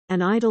An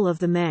Idyl of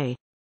the May.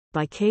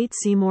 By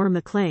Seymour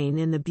Maclean.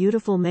 In the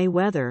beautiful May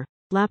weather,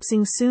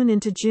 lapsing soon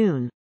into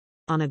June.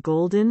 On a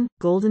golden,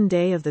 golden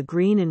day of the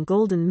green and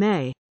golden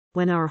May,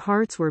 when our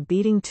hearts were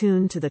beating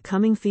tune to the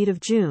coming feet of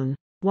June,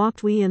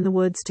 walked we in the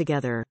woods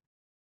together.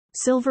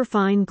 Silver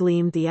fine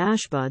gleamed the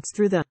ash buds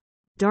through the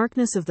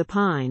darkness of the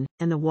pine,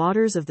 and the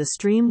waters of the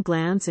stream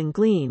glance and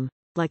gleam,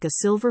 like a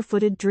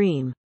silver-footed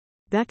dream,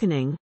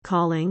 beckoning,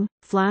 calling,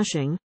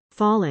 flashing,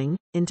 falling,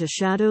 into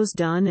shadows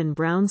dun and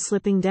brown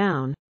slipping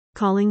down,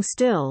 calling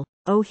still,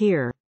 oh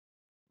hear.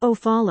 Oh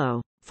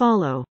follow,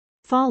 follow,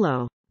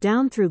 follow,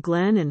 down through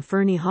glen and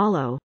ferny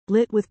hollow,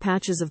 lit with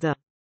patches of the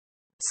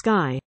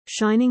sky,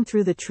 shining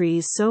through the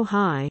trees so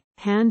high,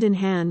 hand in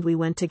hand we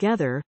went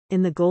together,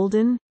 in the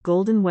golden,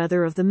 golden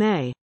weather of the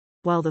May,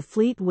 while the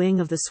fleet wing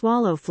of the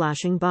swallow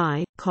flashing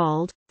by,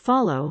 called,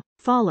 follow,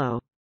 follow.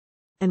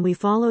 And we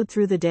followed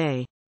through the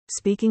day,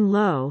 speaking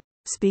low,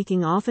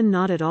 speaking often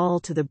not at all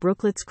to the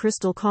brooklet's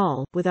crystal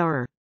call, with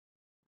our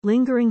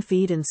lingering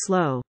feet and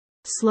slow,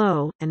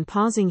 slow, and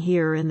pausing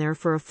here and there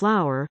for a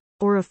flower,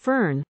 or a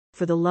fern,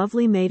 for the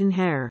lovely maiden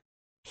hair,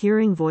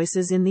 hearing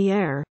voices in the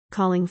air,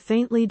 calling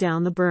faintly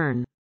down the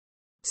burn.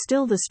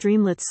 Still the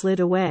streamlet slid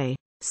away,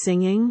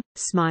 singing,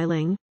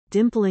 smiling,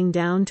 dimpling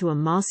down to a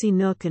mossy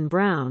nook and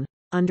brown,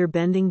 under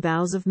bending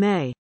boughs of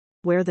May,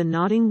 where the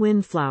nodding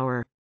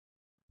windflower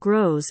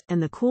grows,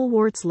 and the cool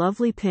wort's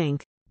lovely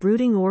pink,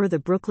 brooding o'er the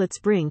brooklet's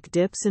brink,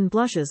 dips and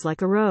blushes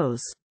like a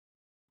rose.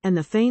 And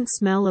the faint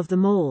smell of the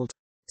mold,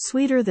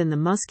 sweeter than the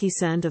musky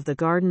scent of the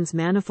garden's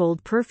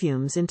manifold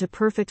perfumes, into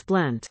perfect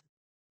blent.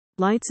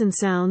 Lights and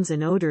sounds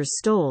and odors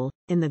stole,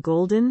 in the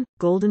golden,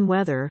 golden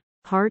weather,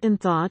 heart and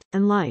thought,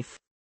 and life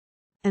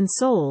and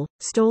soul,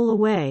 stole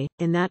away,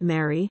 in that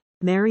merry,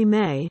 merry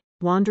May,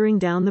 wandering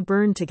down the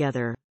burn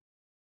together.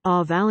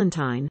 Ah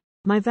Valentine,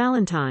 my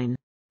Valentine,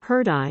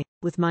 heard I,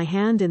 with my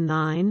hand in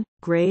thine,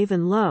 grave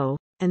and low,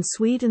 and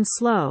sweet and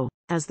slow,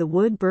 as the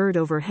wood bird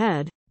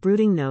overhead,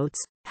 brooding notes,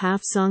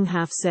 half sung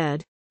half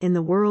said, in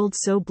the world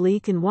so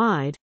bleak and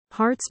wide,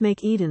 hearts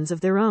make Edens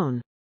of their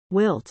own.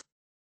 Wilt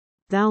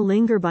thou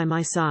linger by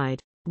my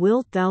side?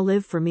 Wilt thou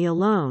live for me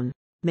alone,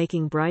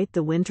 making bright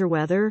the winter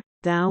weather,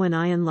 thou and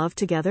I in love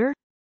together?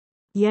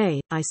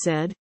 Yea, I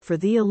said, for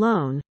thee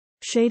alone,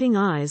 shading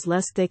eyes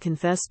lest they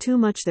confess too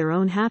much their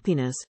own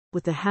happiness,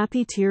 with the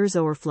happy tears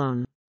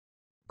o'erflown.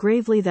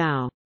 Gravely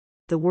thou,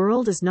 the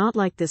world is not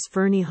like this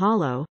ferny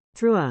hollow,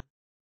 through a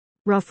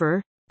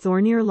rougher,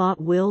 thornier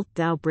lot wilt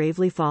thou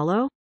bravely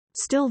follow?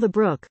 Still the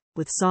brook,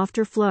 with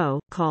softer flow,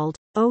 called,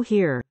 oh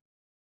hear.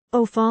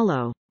 Oh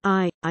follow.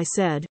 I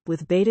said,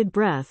 with bated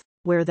breath,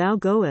 where thou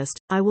goest,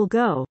 I will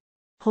go,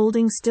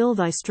 holding still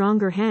thy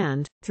stronger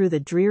hand, through the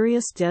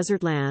dreariest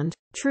desert land,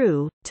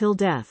 true, till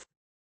death.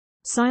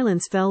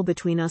 Silence fell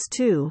between us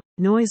two,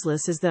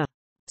 noiseless as the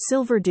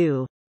silver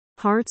dew.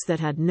 Hearts that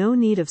had no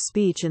need of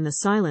speech in the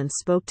silence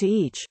spoke to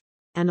each,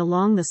 and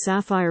along the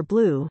sapphire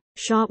blue,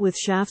 shot with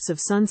shafts of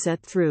sunset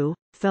through,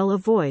 fell a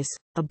voice,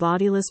 a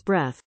bodiless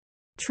breath.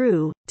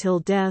 True, till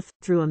death,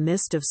 through a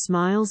mist of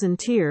smiles and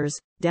tears,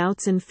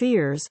 doubts and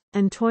fears,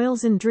 and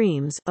toils and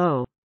dreams,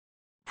 oh,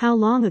 how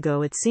long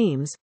ago it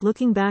seems,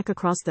 looking back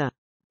across the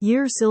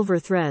year. Silver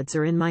threads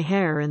are in my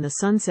hair, and the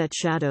sunset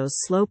shadows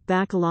slope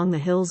back along the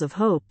hills of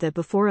hope that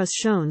before us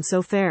shone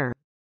so fair.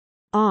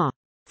 Ah,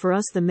 for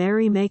us the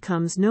merry May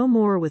comes no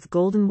more with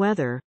golden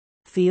weather,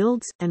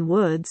 fields, and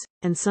woods,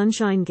 and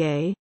sunshine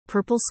gay,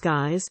 purple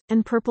skies,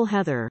 and purple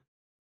heather.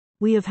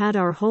 We have had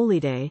our holy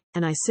day,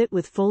 and I sit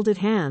with folded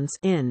hands,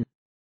 in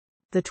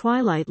the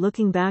twilight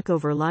looking back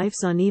over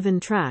life's uneven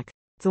track,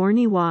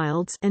 thorny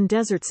wilds, and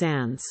desert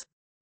sands.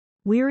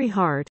 Weary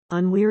heart,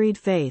 unwearied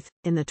faith,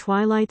 in the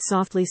twilight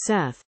softly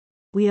saith,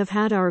 we have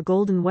had our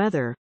golden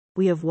weather,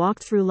 we have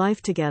walked through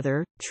life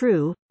together,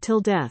 true, till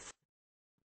death.